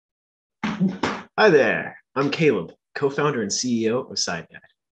Hi there. I'm Caleb, co-founder and CEO of SideGuide.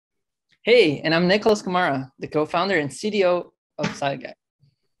 Hey, and I'm Nicholas Kamara, the co-founder and CDO of SideGuide.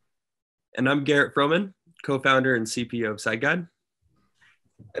 And I'm Garrett Froman, co-founder and CPO of SideGuide.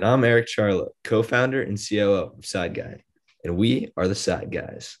 And I'm Eric Charlotte, co-founder and COO of SideGuide. And we are the Side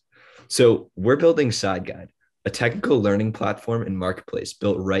Guys. So we're building SideGuide, a technical learning platform and marketplace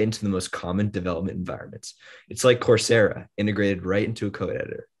built right into the most common development environments. It's like Coursera, integrated right into a code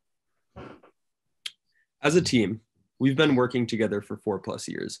editor. As a team, we've been working together for 4+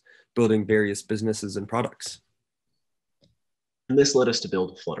 years, building various businesses and products. And this led us to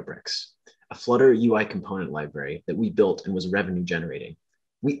build Flutterbricks, a Flutter UI component library that we built and was revenue generating.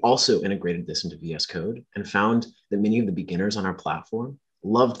 We also integrated this into VS Code and found that many of the beginners on our platform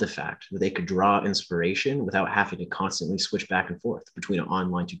loved the fact that they could draw inspiration without having to constantly switch back and forth between an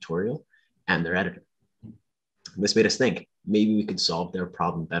online tutorial and their editor. This made us think maybe we could solve their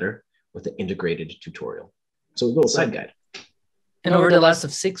problem better with an integrated tutorial. So we built SideGuide. And over the last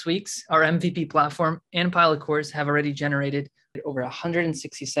of 6 weeks, our MVP platform and pilot course have already generated over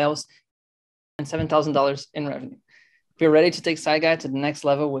 160 sales and $7,000 in revenue. We're ready to take SideGuide to the next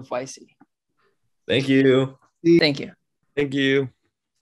level with YC. Thank you. Thank you. Thank you.